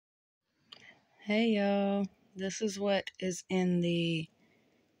Hey y'all, this is what is in the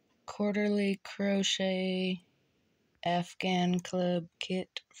quarterly crochet Afghan club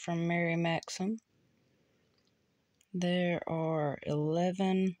kit from Maxim. There are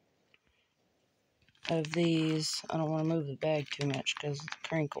 11 of these. I don't want to move the bag too much because it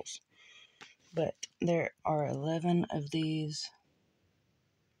crinkles, but there are 11 of these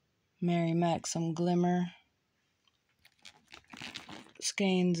Maxim glimmer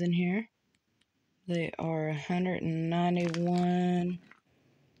skeins in here. They are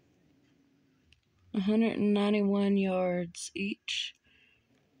 191 yards each.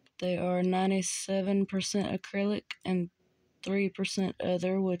 They are 97% acrylic and 3%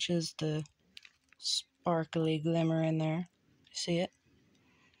 other, which is the sparkly glimmer in there. See it?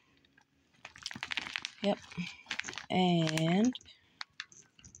 Yep. And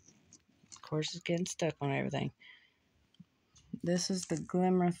of course it's getting stuck on everything. This is the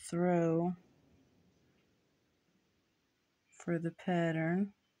glimmer throw for the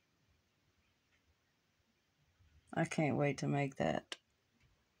pattern. I can't wait to make that.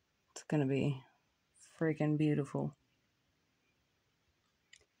 It's gonna be freaking beautiful.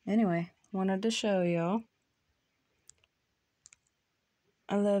 Anyway, wanted to show y'all.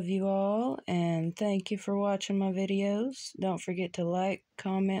 I love you all, and thank you for watching my videos. Don't forget to like,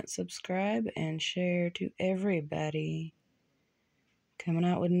 comment, subscribe, and share to everybody. Coming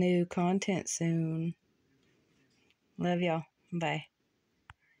out with new content soon. Love y'all. Bye.